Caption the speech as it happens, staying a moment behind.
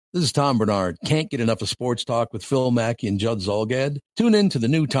This is Tom Bernard. Can't get enough of sports talk with Phil Mackey and Judd Zolgad? Tune in to the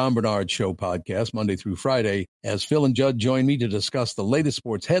new Tom Bernard Show podcast Monday through Friday as Phil and Judd join me to discuss the latest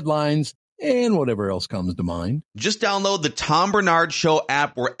sports headlines and whatever else comes to mind. Just download the Tom Bernard Show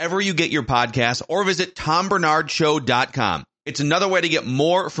app wherever you get your podcasts or visit tombernardshow.com. It's another way to get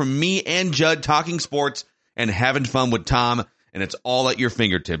more from me and Judd talking sports and having fun with Tom, and it's all at your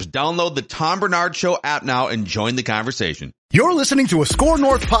fingertips. Download the Tom Bernard Show app now and join the conversation. You're listening to a Score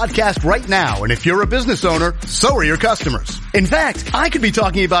North podcast right now, and if you're a business owner, so are your customers. In fact, I could be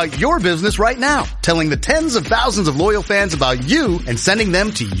talking about your business right now, telling the tens of thousands of loyal fans about you and sending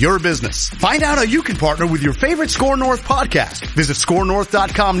them to your business. Find out how you can partner with your favorite Score North podcast. Visit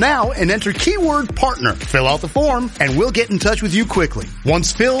scorenorth.com now and enter keyword partner. Fill out the form, and we'll get in touch with you quickly.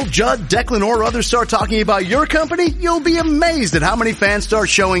 Once Phil, Judd, Declan, or others start talking about your company, you'll be amazed at how many fans start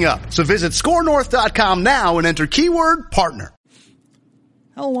showing up. So visit scorenorth.com now and enter keyword partner.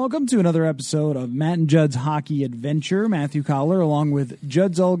 Hello, welcome to another episode of Matt and Judd's Hockey Adventure. Matthew Collar along with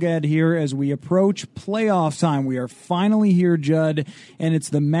Judd Zolgad here as we approach playoff time. We are finally here, Judd, and it's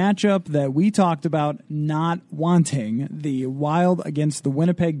the matchup that we talked about not wanting, the Wild against the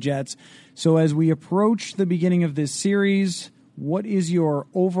Winnipeg Jets. So as we approach the beginning of this series, what is your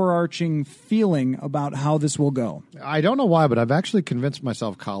overarching feeling about how this will go? I don't know why, but I've actually convinced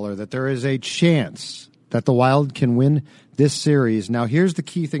myself, Collar, that there is a chance that the Wild can win this series. Now, here's the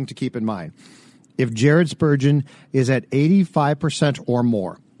key thing to keep in mind. If Jared Spurgeon is at 85% or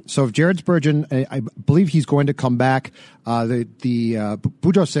more, so if Jared Spurgeon, I believe he's going to come back.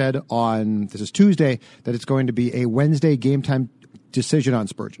 Boudreau said on, this is Tuesday, that it's going to be a Wednesday game time decision on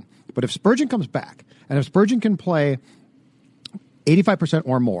Spurgeon. But if Spurgeon comes back, and if Spurgeon can play 85%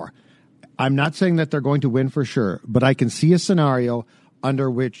 or more, I'm not saying that they're going to win for sure, but I can see a scenario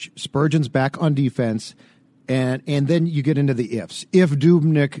under which Spurgeon's back on defense, and then you get into the ifs. If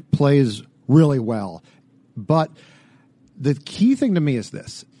Dubnyk plays really well. But the key thing to me is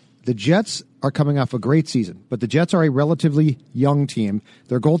this. The Jets are coming off a great season, but the Jets are a relatively young team.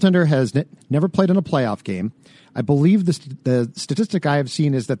 Their goaltender has never played in a playoff game. I believe the statistic I have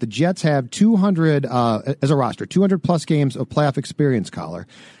seen is that the Jets have 200, as a roster, 200-plus games of playoff experience, Collar.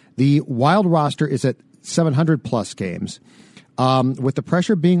 The Wild roster is at 700-plus games. With the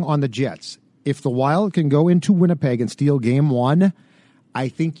pressure being on the Jets, if the Wild can go into Winnipeg and steal game one, I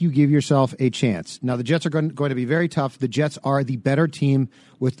think you give yourself a chance. Now, the Jets are going to be very tough. The Jets are the better team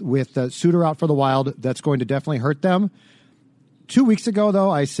with Suter out for the Wild. That's going to definitely hurt them. 2 weeks ago, though,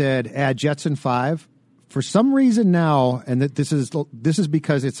 I said add Jets in 5. For some reason now, and that this is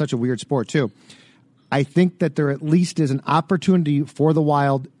because it's such a weird sport too, I think that there at least is an opportunity for the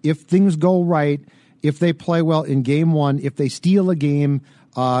Wild if things go right. If they play well in game one, if they steal a game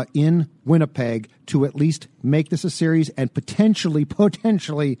in Winnipeg, to at least make this a series and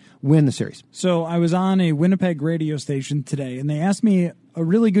potentially win the series. So I was on a Winnipeg radio station today, and they asked me a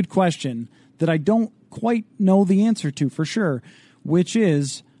really good question that I don't quite know the answer to for sure, which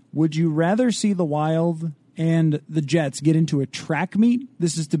is, would you rather see the Wild and the Jets get into a track meet?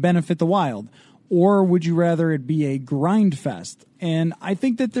 This is to benefit the Wild. Or would you rather it be a grind fest? And I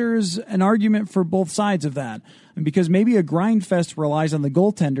think that there's an argument for both sides of that. Because maybe a grind fest relies on the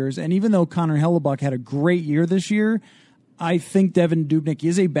goaltenders, and even though Connor Hellebuyck had a great year this year, I think Devan Dubnyk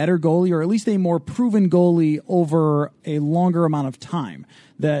is a better goalie, or at least a more proven goalie over a longer amount of time.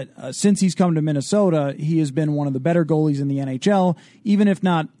 That since he's come to Minnesota, he has been one of the better goalies in the NHL, even if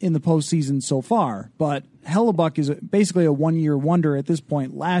not in the postseason so far. But Hellebuyck is basically a one-year wonder at this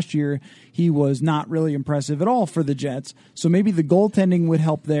point. Last year, he was not really impressive at all for the Jets, so maybe the goaltending would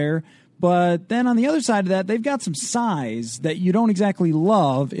help there. But then on the other side of that, they've got some size that you don't exactly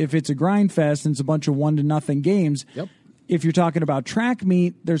love if it's a grind fest and it's a bunch of 1-0 games. Yep. If you're talking about track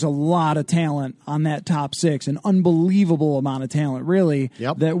meet, there's a lot of talent on that top six, an unbelievable amount of talent, really,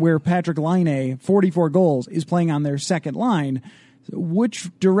 that where Patrick Laine, 44 goals, is playing on their second line. Which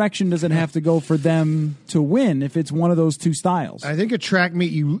direction does it have to go for them to win if it's one of those two styles? I think a track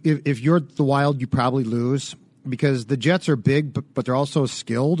meet, if you're the Wild, you probably lose because the Jets are big, but they're also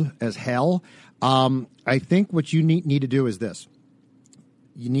skilled as hell. I think what you need to do is this.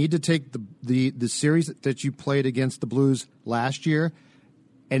 You need to take the series that you played against the Blues last year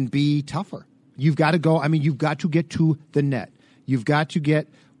and be tougher. You've got to go. I mean, you've got to get to the net. You've got to get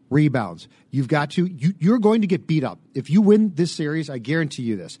rebounds. You've got to. You're going to get beat up if you win this series. I guarantee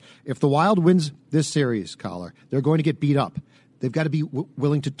you this. If the Wild wins this series, Collar, they're going to get beat up. They've got to be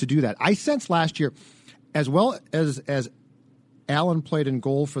willing to do that. I sensed last year, as well as Allen played in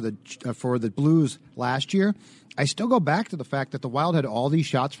goal for the Blues last year, I still go back to the fact that the Wild had all these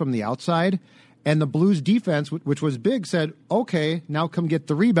shots from the outside, And the Blues defense, which was big, said, okay, now come get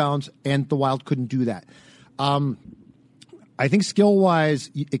the rebounds, and the Wild couldn't do that. I think skill-wise,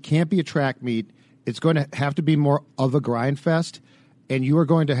 it can't be a track meet. It's going to have to be more of a grind fest, and you are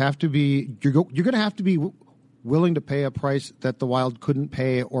going to have to be you're going to have to be willing to pay a price that the Wild couldn't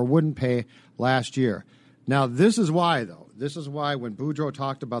pay or wouldn't pay last year. Now, this is why, though. This is why when Boudreau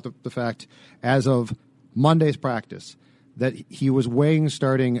talked about the fact, as of Monday's practice, that he was weighing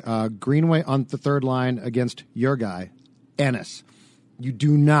starting Greenway on the third line against your guy, Ennis. You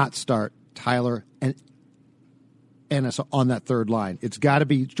do not start Tyler and Ennis on that third line. It's got to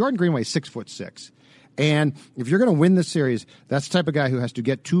be Jordan Greenway, 6'6". And if you're going to win this series, that's the type of guy who has to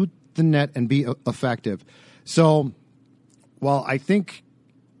get to the net and be effective. So while I think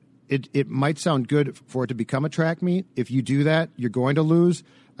it might sound good for it to become a track meet, if you do that, you're going to lose.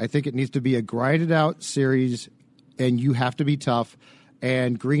 I think it needs to be a grinded out series, and you have to be tough.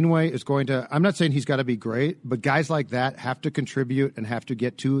 And Greenway is going to, I'm not saying he's got to be great, but guys like that have to contribute and have to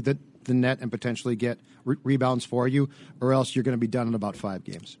get to the net and potentially get rebounds for you, or else you're going to be done in about 5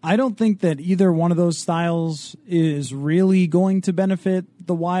 games. I don't think that either one of those styles is really going to benefit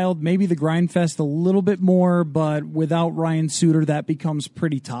the Wild. Maybe the Grindfest a little bit more, but without Ryan Suter, that becomes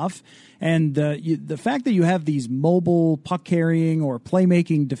pretty tough. And the fact that you have these mobile puck-carrying or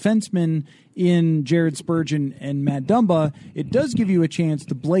playmaking defensemen in Jared Spurgeon and Matt Dumba, it does give you a chance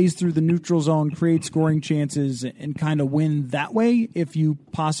to blaze through the neutral zone, create scoring chances, and kind of win that way if you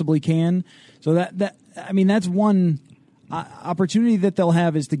possibly can. So that's one opportunity that they'll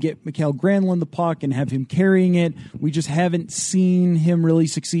have, is to get Mikael Granlund the puck and have him carrying it. We just haven't seen him really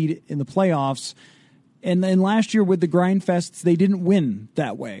succeed in the playoffs. And then last year with the Grindfests, they didn't win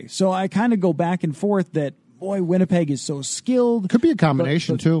that way. So I kind of go back and forth that, boy, Winnipeg is so skilled. Could be a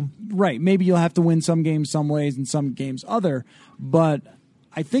combination, too. Right. Maybe you'll have to win some games some ways and some games other. But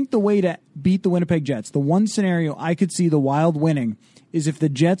I think the way to beat the Winnipeg Jets, the one scenario I could see the Wild winning, is if the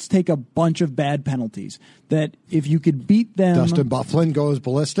Jets take a bunch of bad penalties. That if you could beat them... Dustin Byfuglien goes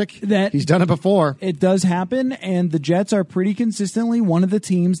ballistic. He's done it before. It does happen, and the Jets are pretty consistently one of the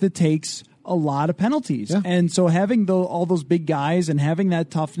teams that takes a lot of penalties. Yeah. And so having all those big guys and having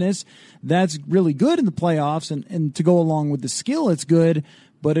that toughness, that's really good in the playoffs, and to go along with the skill, it's good.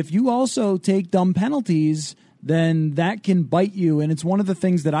 But if you also take dumb penalties, then that can bite you. And it's one of the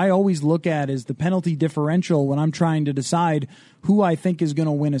things that I always look at is the penalty differential when I'm trying to decide who I think is going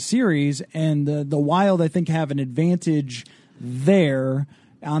to win a series. And the Wild, I think, have an advantage there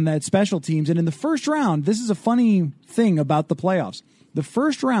on that special teams. And in the first round, this is a funny thing about the playoffs. The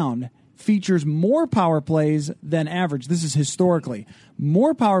first round features more power plays than average. This is historically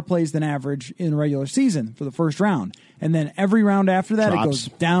more power plays than average in the regular season for the first round. And then every round after that, It goes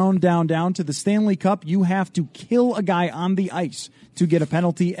down, down, down to the Stanley Cup. You have to kill a guy on the ice to get a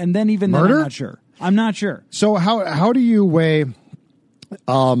penalty. And then even then, I'm not sure. So how do you weigh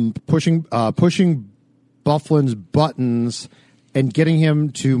pushing Byfuglien's buttons and getting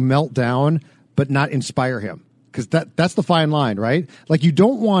him to melt down but not inspire him? Because that's the fine line, right? Like, you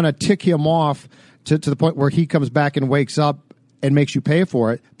don't want to tick him off to the point where he comes back and wakes up and makes you pay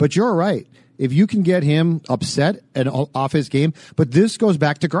for it. But you're right. If you can get him upset and off his game, but this goes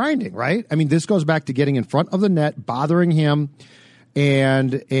back to grinding, right? I mean, this goes back to getting in front of the net, bothering him,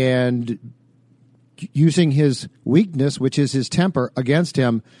 and using his weakness, which is his temper, against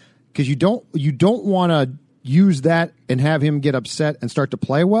him. Because you don't want to use that and have him get upset and start to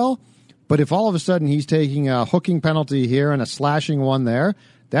play well. But if all of a sudden he's taking a hooking penalty here and a slashing one there,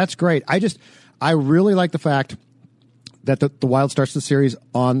 that's great. I really like the fact that the Wild starts the series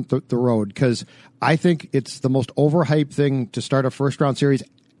on the road, because I think it's the most overhyped thing to start a first-round series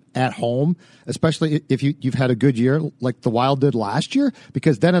at home, especially if you've had a good year like the Wild did last year,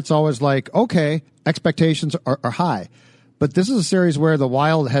 because then it's always like, okay, expectations are high. But this is a series where the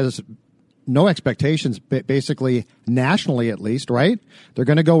Wild has no expectations, basically nationally at least, right? They're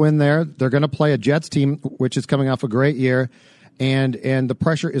going to go in there. They're going to play a Jets team, which is coming off a great year, and the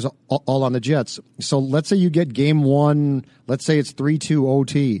pressure is all on the Jets. So let's say you get game one, let's say it's 3-2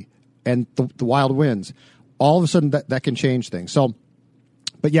 OT, and the Wild wins. All of a sudden, that can change things. So,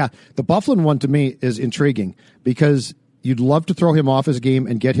 but yeah, the Byfuglien one to me is intriguing, because you'd love to throw him off his game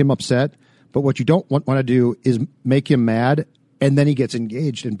and get him upset, but what you don't want to do is make him mad, and then he gets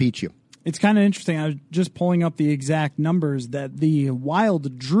engaged and beats you. It's kind of interesting. I was just pulling up the exact numbers that the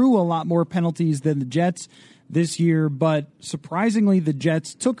Wild drew a lot more penalties than the Jets this year, but surprisingly, the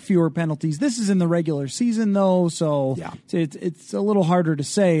Jets took fewer penalties. This is in the regular season, though, so yeah, it's a little harder to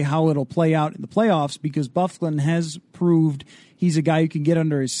say how it'll play out in the playoffs, because Byfuglien has proved he's a guy who can get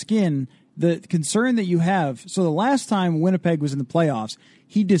under his skin. The concern that you have, so the last time Winnipeg was in the playoffs,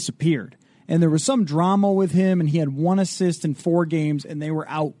 he disappeared. and there was some drama with him, and he had 1 assist in 4 games, and they were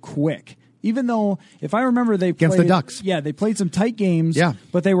out quick. Even though, if I remember, they against played, the Ducks. Yeah, they played some tight games, Yeah.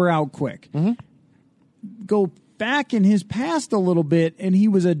 but they were out quick. Go back in his past a little bit, and he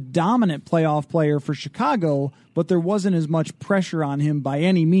was a dominant playoff player for Chicago, but there wasn't as much pressure on him by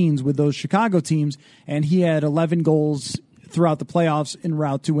any means with those Chicago teams, and he had 11 goals throughout the playoffs en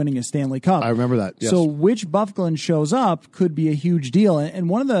route to winning a Stanley Cup. I remember that, yes. So which Bufflin shows up could be a huge deal. And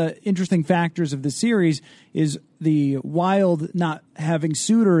one of the interesting factors of this series is the Wild not having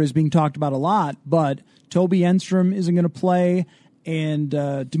Suter is being talked about a lot, but Toby Enstrom isn't going to play, and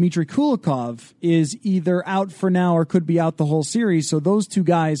Dmitry Kulikov is either out for now or could be out the whole series. So those two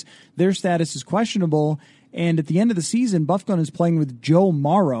guys, their status is questionable. And at the end of the season, Bufflin is playing with Joe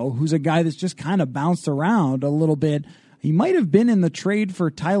Morrow, who's a guy that's just kind of bounced around a little bit. He might have been in the trade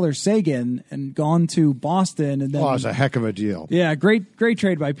for Tyler Seguin and gone to Boston. And then, Oh, it was a heck of a deal. yeah, great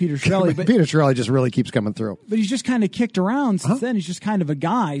trade by Peter Chiarelli. But Peter Chiarelli just really keeps coming through. but he's just kind of kicked around since then. He's just kind of a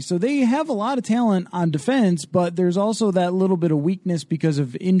guy. So they have a lot of talent on defense, but there's also that little bit of weakness because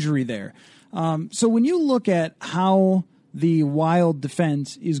of injury there. So when you look at how the Wild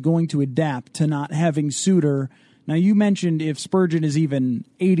defense is going to adapt to not having Suter, now you mentioned if Spurgeon is even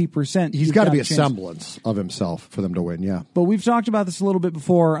 80%, He's got to be a semblance of himself for them to win, yeah. But we've talked about this a little bit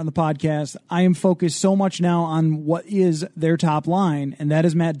before on the podcast. I am focused so much now on what is their top line, and that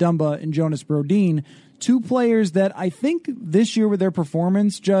is Matt Dumba and Jonas Brodin, 2 players that I think this year with their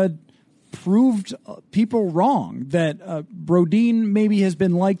performance, Judd, proved people wrong. That Brodin maybe has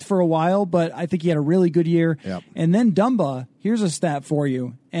been liked for a while, but I think he had a really good year. Yep. And then Dumba, here's a stat for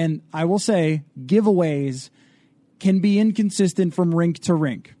you, and I will say giveaways can be inconsistent from rink to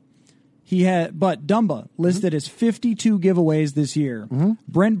rink. But Dumba listed as 52 giveaways this year.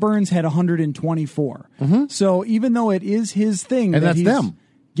 Brent Burns had 124. So even though it is his thing, And that that's he's them.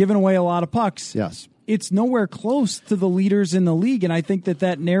 giving away a lot of pucks, Yes. it's nowhere close to the leaders in the league. And I think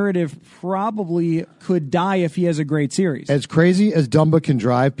that narrative probably could die if he has a great series. As crazy as Dumba can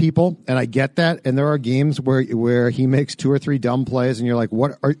drive people, and I get that, and there are games where he makes 2 or 3 dumb plays, and you're like,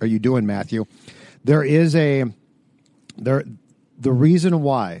 what are you doing, Matthew? There is the reason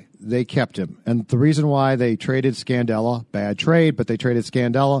why they kept him, and the reason why they traded Scandella, bad trade, but they traded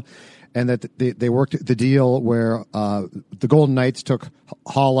Scandella, and that they worked the deal where the Golden Knights took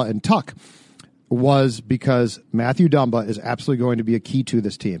Haula and Tuck, was because Matthew Dumba is absolutely going to be a key to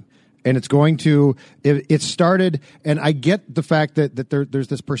this team. And it's going to, it started, and I get the fact that there's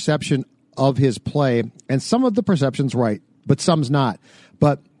this perception of his play, and some of the perception's right, but some's not.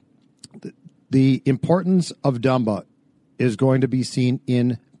 But the importance of Dumba is going to be seen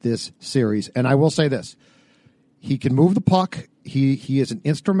in this series. And I will say this. He can move the puck. He is an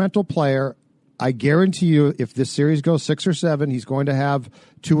instrumental player. I guarantee you if this series goes 6 or 7, he's going to have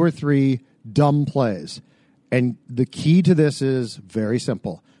 2 or 3 dumb plays. And the key to this is very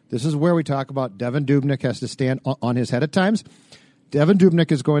simple. This is where we talk about Devan Dubnyk has to stand on his head at times. Devan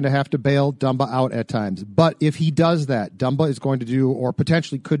Dubnyk is going to have to bail Dumba out at times. But if he does that, Dumba is going to do, or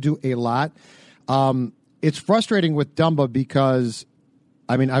potentially could do, a lot. It's frustrating with Dumba because,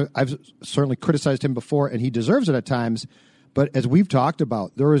 I mean, I've certainly criticized him before, and he deserves it at times. But as we've talked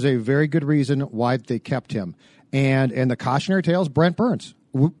about, there is a very good reason why they kept him. And the cautionary tale is Brent Burns.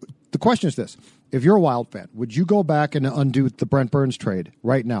 The question is this. If you're a Wild fan, would you go back and undo the Brent Burns trade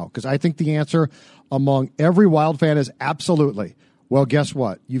right now? Because I think the answer among every Wild fan is absolutely. Well, guess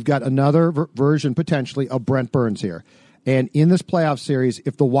what? You've got another version potentially of Brent Burns here. And in this playoff series,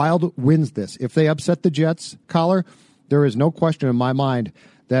 if the Wild wins this, if they upset the Jets, Collar, there is no question in my mind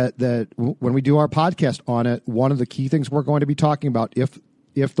that when we do our podcast on it, one of the key things we're going to be talking about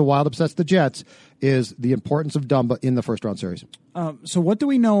if the Wild upsets the Jets is the importance of Dumba in the first round series. So what do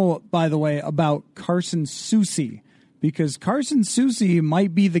we know, by the way, about Carson Soucy? Because Carson Soucy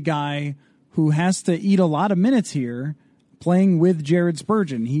might be the guy who has to eat a lot of minutes here playing with Jared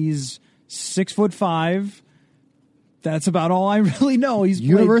Spurgeon. He's 6'5". That's about all I really know. He's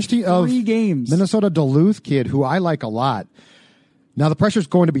University played 3 games. Minnesota Duluth kid who I like a lot. Now the pressure's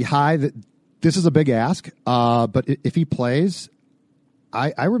going to be high. This is a big ask, but if he plays,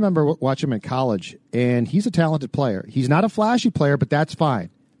 I remember watching him in college, and he's a talented player. He's not a flashy player, but that's fine.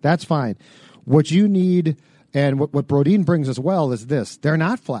 That's fine. What you need, and what Brodin brings as well, is this. They're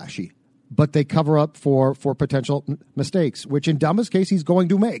not flashy, but they cover up for potential mistakes, which in Dumba's case he's going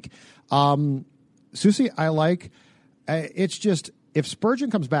to make. Soucy, I like. It's just, if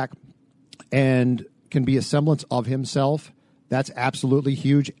Spurgeon comes back and can be a semblance of himself, that's absolutely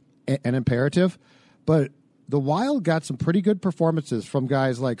huge and imperative. But the Wild got some pretty good performances from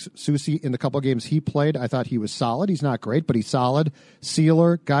guys like Soucy in the couple of games he played. I thought he was solid. He's not great, but he's solid.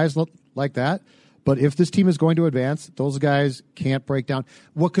 Sealer, guys like that. But if this team is going to advance, those guys can't break down.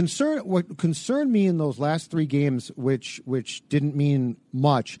 What concerned me in those last 3 games, which didn't mean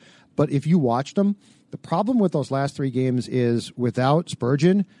much, but if you watched them, the problem with those last 3 games is without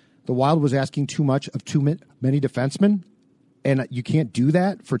Spurgeon, the Wild was asking too much of too many defensemen, and you can't do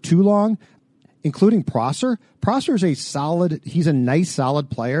that for too long, including Prosser. Prosser is he's a nice, solid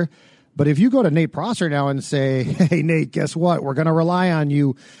player. But if you go to Nate Prosser now and say, hey, Nate, guess what? We're going to rely on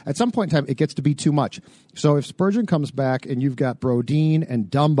you. At some point in time, it gets to be too much. So if Spurgeon comes back and you've got Brodin and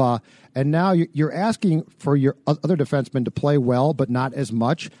Dumba, and now you're asking for your other defensemen to play well, but not as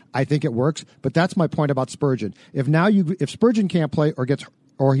much, I think it works. But that's my point about Spurgeon. If Spurgeon can't play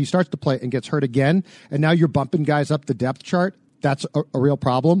or he starts to play and gets hurt again, and now you're bumping guys up the depth chart, that's a real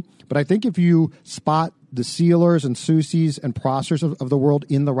problem. But I think if you spot the Sealers and Soucies and Prossers of the world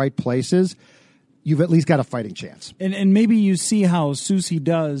in the right places, you've at least got a fighting chance. And maybe you see how Soucy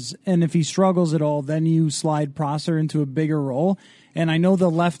does, and if he struggles at all, then you slide Prosser into a bigger role. And I know the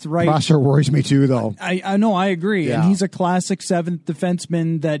left-right... Prosser worries me too, though. I know, I agree. Yeah. And he's a classic 7th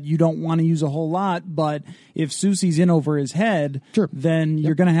defenseman that you don't want to use a whole lot, but if Soucy's in over his head, sure, then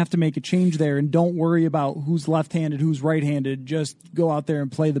you're going to have to make a change there, and don't worry about who's left-handed, who's right-handed. Just go out there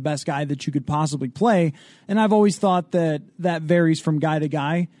and play the best guy that you could possibly play. And I've always thought that varies from guy to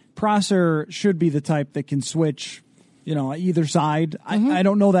guy. Prosser should be the type that can switch, either side. Mm-hmm. I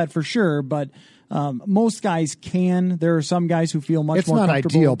don't know that for sure, but... most guys can. There are some guys who feel much more comfortable. It's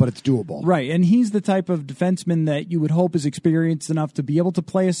not ideal, but it's doable. Right, and he's the type of defenseman that you would hope is experienced enough to be able to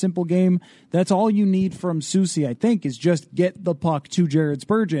play a simple game. That's all you need from Soucy, I think, is just get the puck to Jared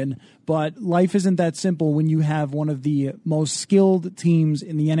Spurgeon. But life isn't that simple when you have one of the most skilled teams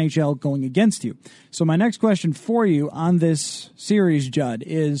in the NHL going against you. So my next question for you on this series, Judd,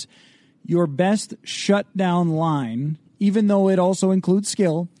 is your best shutdown line, even though it also includes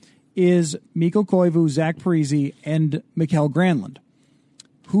skill, is Mikko Koivu, Zach Parise, and Mikael Granlund.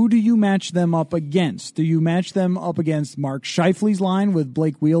 Who do you match them up against? Do you match them up against Mark Scheifele's line with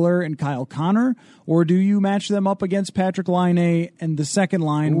Blake Wheeler and Kyle Connor? Or do you match them up against Patrick Laine and the second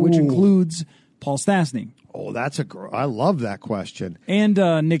line, which includes Paul Stastny? Oh, I love that question. And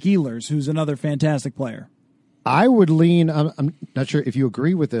Nick Ehlers, who's another fantastic player. I would lean, I'm not sure if you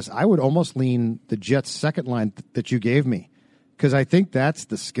agree with this, I would almost lean the Jets' second line that you gave me. Because I think that's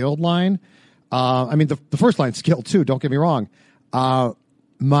the skilled line. The first line's skilled too, don't get me wrong.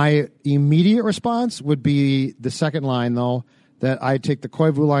 My immediate response would be the second line, though, that I'd take the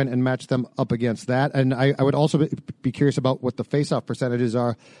Koivu line and match them up against that. And I would also be curious about what the faceoff percentages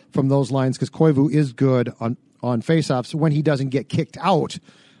are from those lines, because Koivu is good on faceoffs when he doesn't get kicked out,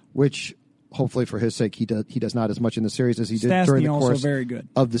 which hopefully for his sake he does not as much in the series as he did Stastny during the course very good.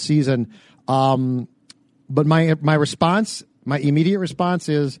 of the season. But my response... My immediate response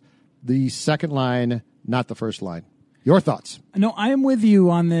is the second line, not the first line. Your thoughts? No, I am with you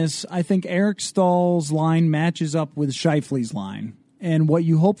on this. I think Eric Stahl's line matches up with Scheifele's line. And what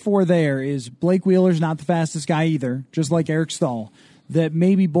you hope for there is Blake Wheeler's not the fastest guy either, just like Eric Stahl, that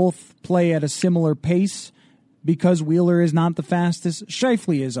maybe both play at a similar pace. Because Wheeler is not the fastest,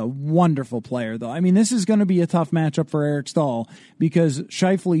 Scheifele is a wonderful player, though. I mean, this is going to be a tough matchup for Eric Stahl because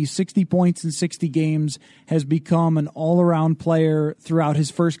Scheifele, 60 points in 60 games, has become an all-around player throughout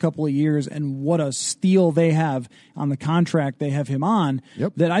his first couple of years, and what a steal they have on the contract they have him on.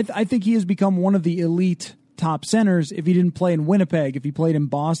 Yep. That I think he has become one of the elite top centers. If he didn't play in Winnipeg, if he played in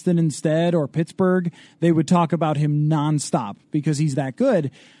Boston instead or Pittsburgh, they would talk about him nonstop because he's that good.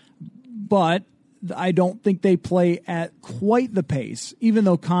 But I don't think they play at quite the pace, even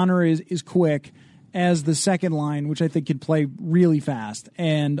though Connor is quick, as the second line, which I think can play really fast.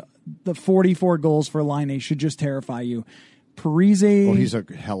 And the 44 goals for Laine should just terrify you. Parise... Oh, he's a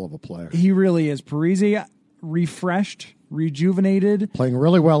hell of a player. He really is. Parise, refreshed, rejuvenated. Playing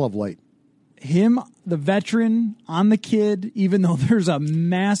really well of late. Him, the veteran, on the kid, even though there's a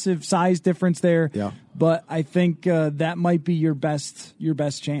massive size difference there. Yeah. But I think that might be your best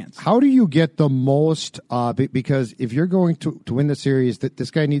chance. How do you get the most? Because if you're going to win the series, this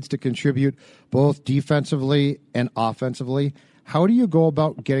guy needs to contribute both defensively and offensively. How do you go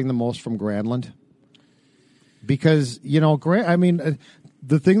about getting the most from Granlund? Because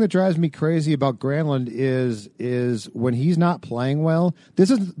the thing that drives me crazy about Granlund is when he's not playing well. This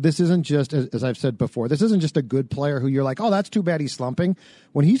isn't just, as I've said before, this isn't just a good player who you're like, oh, that's too bad he's slumping.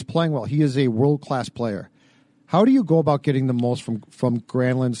 When he's playing well, he is a world-class player. How do you go about getting the most from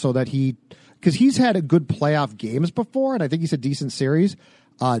Granlund so that because he's had a good playoff games before, and I think he's a decent series,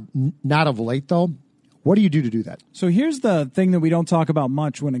 not of late though. What do you do to do that? So here's the thing that we don't talk about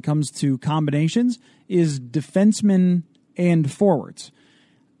much when it comes to combinations is defensemen and forwards.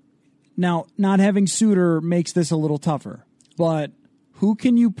 Now, not having Suter makes this a little tougher, but who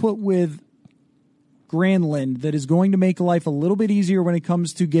can you put with Granlund that is going to make life a little bit easier when it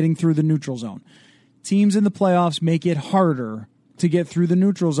comes to getting through the neutral zone? Teams in the playoffs make it harder to get through the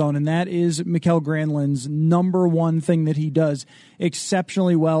neutral zone, and that is Mikael Granlund's number one thing that he does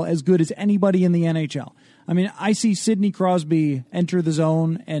exceptionally well, as good as anybody in the NHL. I mean, I see Sidney Crosby enter the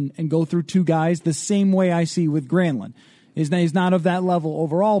zone and go through two guys the same way I see with Granlund. He's not of that level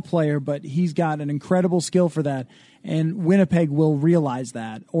overall player, but he's got an incredible skill for that. And Winnipeg will realize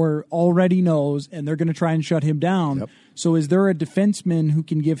that, or already knows, and they're going to try and shut him down. Yep. So is there a defenseman who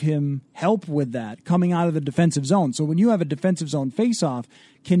can give him help with that coming out of the defensive zone? So when you have a defensive zone faceoff,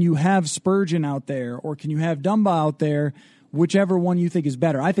 can you have Spurgeon out there, or can you have Dumba out there, whichever one you think is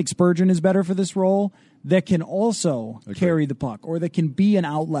better? I think Spurgeon is better for this role, that can also carry the puck, or that can be an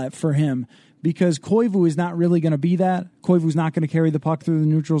outlet for him, because Koivu is not really going to be that. Koivu's not going to carry the puck through the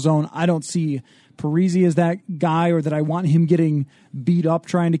neutral zone. I don't see Parise as that guy, or that I want him getting beat up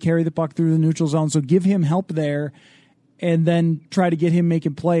trying to carry the puck through the neutral zone. So give him help there, and then try to get him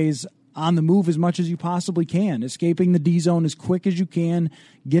making plays on the move as much as you possibly can, escaping the D zone as quick as you can,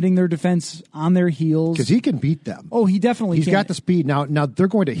 getting their defense on their heels. Because he can beat them. Oh, he definitely can. He's got the speed. Now they're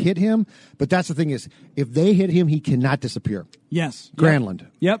going to hit him, but that's the thing is, if they hit him, he cannot disappear. Yes. Granlund.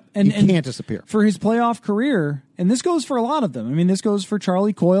 Yep. He can't disappear. For his playoff career, and this goes for a lot of them. I mean, this goes for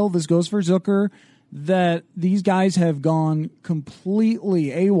Charlie Coyle. This goes for Zucker. That these guys have gone completely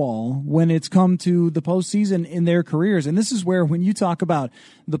AWOL when it's come to the postseason in their careers. And this is where, when you talk about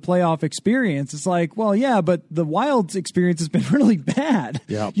the playoff experience, it's like, well, yeah, but the Wild's experience has been really bad.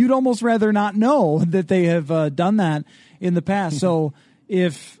 Yep. You'd almost rather not know that they have done that in the past. So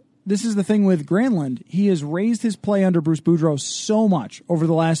if this is the thing with Granlund, he has raised his play under Bruce Boudreau so much over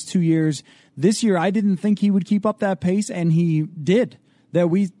the last 2 years. This year, I didn't think he would keep up that pace, and he did. That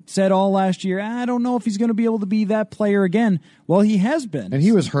we said all last year, I don't know if he's going to be able to be that player again. Well, he has been. And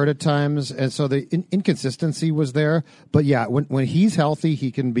he was hurt at times, and so the inconsistency was there. But yeah, when he's healthy, he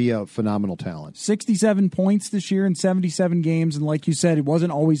can be a phenomenal talent. 67 points this year in 77 games, and like you said, it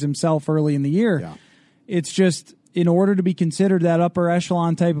wasn't always himself early in the year. Yeah. It's just, in order to be considered that upper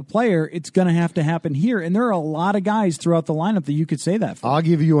echelon type of player, it's going to have to happen here. And there are a lot of guys throughout the lineup that you could say that for. I'll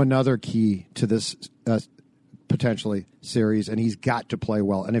give you another key to this potentially series, and he's got to play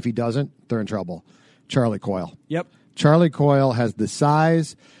well. And if he doesn't, they're in trouble. Charlie Coyle. Yep. Charlie Coyle has the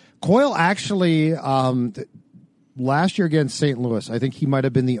size. Coyle actually, last year against St. Louis, I think he might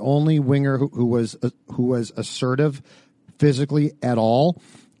have been the only winger who was assertive physically at all,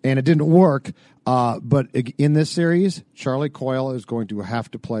 and it didn't work. But in this series, Charlie Coyle is going to have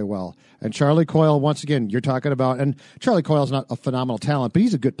to play well. And Charlie Coyle, once again, you're talking about, and Charlie Coyle is not a phenomenal talent, but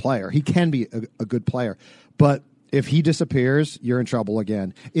he's a good player. He can be a good player. But if he disappears, you're in trouble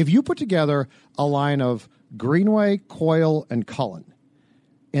again. If you put together a line of Greenway, Coyle, and Cullen,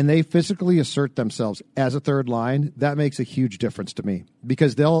 and they physically assert themselves as a third line, that makes a huge difference to me,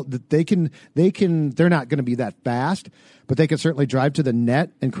 because they're not going to be that fast, but they can certainly drive to the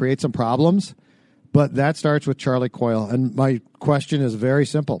net and create some problems. But that starts with Charlie Coyle. And my question is very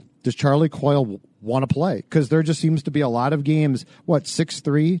simple. Does Charlie Coyle want to play? Because there just seems to be a lot of games,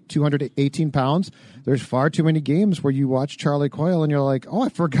 6'3", 218 pounds. There's far too many games where you watch Charlie Coyle and you're like, oh, I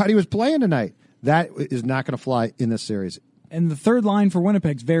forgot he was playing tonight. That is not going to fly in this series. And the third line for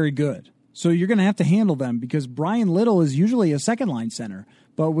Winnipeg's very good. So you're going to have to handle them, because Brian Little is usually a second-line center.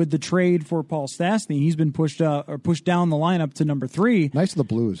 But with the trade for Paul Stastny, he's been pushed down the lineup to number 3. Nice of the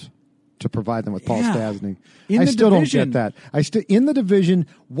Blues to provide them with Paul Stastny. I still don't get that. In the division,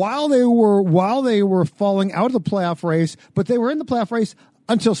 while they were falling out of the playoff race, but they were in the playoff race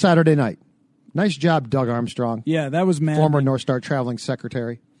until Saturday night. Nice job, Doug Armstrong. Yeah, that was mad. Former North Star traveling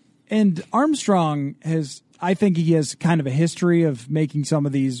secretary. And Armstrong I think he has kind of a history of making some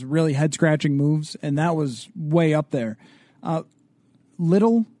of these really head-scratching moves, and that was way up there.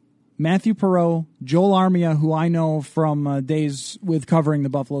 Little, Matthew Perreault, Joel Armia, who I know from days with covering the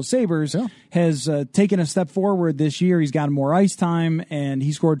Buffalo Sabres, has taken a step forward this year. He's gotten more ice time, and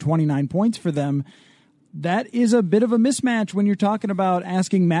he scored 29 points for them. That is a bit of a mismatch when you're talking about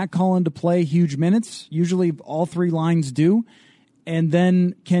asking Matt Cullen to play huge minutes. Usually all three lines do. And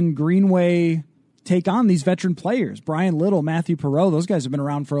then can Greenway take on these veteran players? Brian Little, Matthew Perreault, those guys have been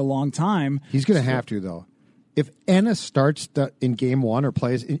around for a long time. He's going to have to, though. If Ennis starts in game one or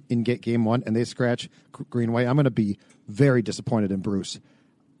plays in game one and they scratch Greenway, I'm going to be very disappointed in Bruce.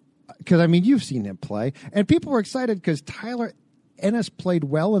 Because, you've seen him play. And people were excited because Tyler Ennis played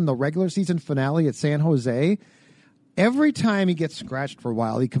well in the regular season finale at San Jose. Every time he gets scratched for a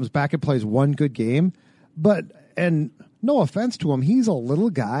while, he comes back and plays one good game. And no offense to him, he's a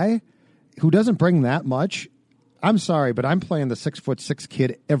little guy. who doesn't bring that much, I'm sorry, but I'm playing the 6'6"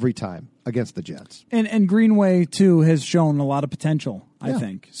 kid every time against the Jets. And Greenway, too, has shown a lot of potential, I Yeah.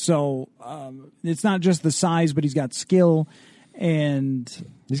 think. So it's not just the size, but he's got skill. And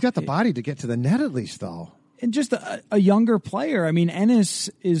He's got the body to get to the net at least, though. And just a younger player. I mean, Ennis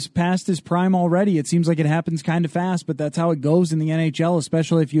is past his prime already. It seems like it happens kind of fast, but that's how it goes in the NHL,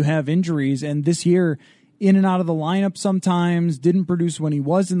 especially if you have injuries. And this year, in and out of the lineup sometimes, didn't produce when he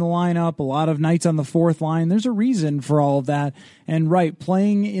was in the lineup, a lot of nights on the fourth line. There's a reason for all of that. And right,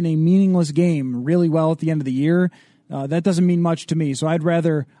 playing in a meaningless game really well at the end of the year, that doesn't mean much to me. So I'd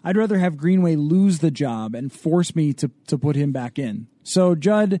rather have Greenway lose the job and force me to put him back in. So,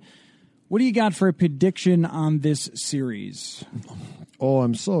 Judd, what do you got for a prediction on this series? Oh,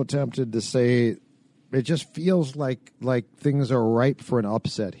 I'm so tempted to say it just feels like things are ripe for an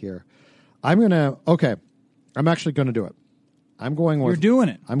upset here. I'm actually going to do it. You're doing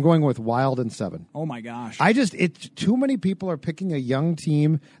it. I'm going with Wild in 7. Oh my gosh. It's too many people are picking a young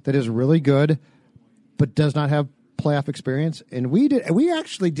team that is really good but does not have playoff experience, and we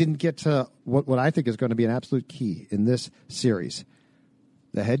actually didn't get to what I think is going to be an absolute key in this series.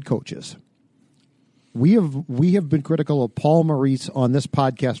 The head coaches. We have been critical of Paul Maurice on this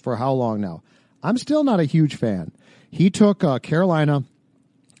podcast for how long now? I'm still not a huge fan. He took Carolina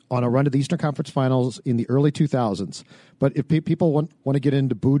on a run to the Eastern Conference Finals in the early 2000s. But if people want to get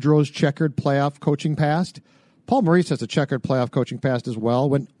into Boudreau's checkered playoff coaching past, Paul Maurice has a checkered playoff coaching past as well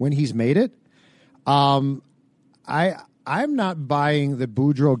when he's made it. I'm not buying that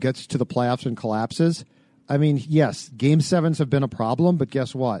Boudreau gets to the playoffs and collapses. I mean, yes, Game 7s have been a problem, but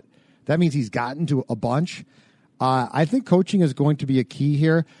guess what? That means he's gotten to a bunch. I think coaching is going to be a key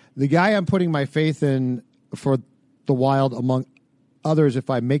here. The guy I'm putting my faith in for the Wild, among others, if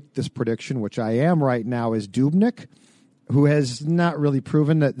I make this prediction, which I am right now, is Dubnyk, who has not really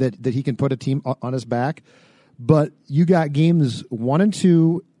proven that he can put a team on his back. But you got games 1 and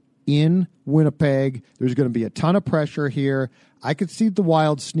 2 in Winnipeg. There's going to be a ton of pressure here. I could see the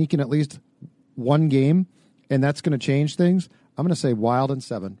Wild sneaking at least one game, and that's going to change things. I'm going to say Wild in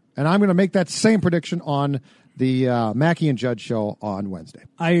 7. And I'm going to make that same prediction on the Mackey and Judd show on Wednesday.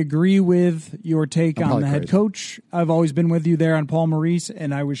 I agree with your take on the head coach. I've always been with you there on Paul Maurice,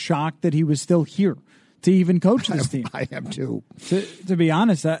 and I was shocked that he was still here to even coach this team. I am too. To be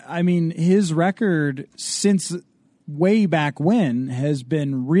honest, I mean, his record since way back when has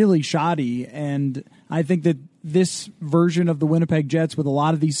been really shoddy, and I think that this version of the Winnipeg Jets with a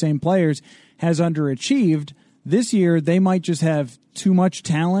lot of these same players has underachieved. This year, they might just have too much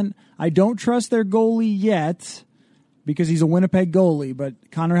talent. I don't trust their goalie yet because he's a Winnipeg goalie, but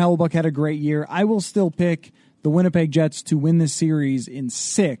Connor Hellebuyck had a great year. I will still pick the Winnipeg Jets to win this series in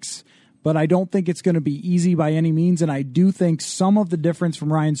 6, but I don't think it's going to be easy by any means, and I do think some of the difference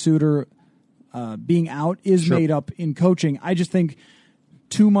from Ryan Suter being out is made up in coaching. I just think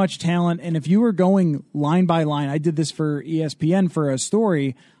too much talent, and if you were going line by line, I did this for ESPN for a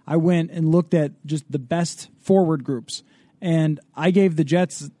story. I went and looked at just the best forward groups, and I gave the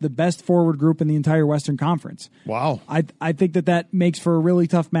Jets the best forward group in the entire Western Conference. Wow. I think that makes for a really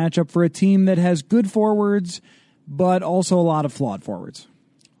tough matchup for a team that has good forwards, but also a lot of flawed forwards.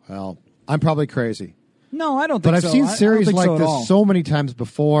 Well, I'm probably crazy. No, I don't think so. But I've seen series like this so many times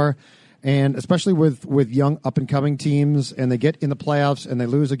before, and especially with young up-and-coming teams, and they get in the playoffs, and they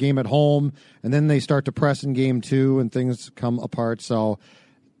lose a game at home, and then they start to press in game 2, and things come apart. So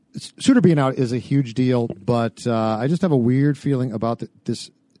Suter being out is a huge deal, but I just have a weird feeling about this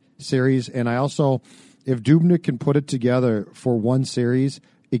series. And I also, if Dubnyk can put it together for one series,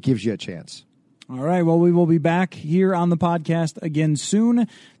 it gives you a chance. All right, well, we will be back here on the podcast again soon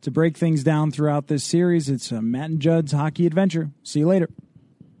to break things down throughout this series. It's Matt and Judd's Hockey Adventure. See you later.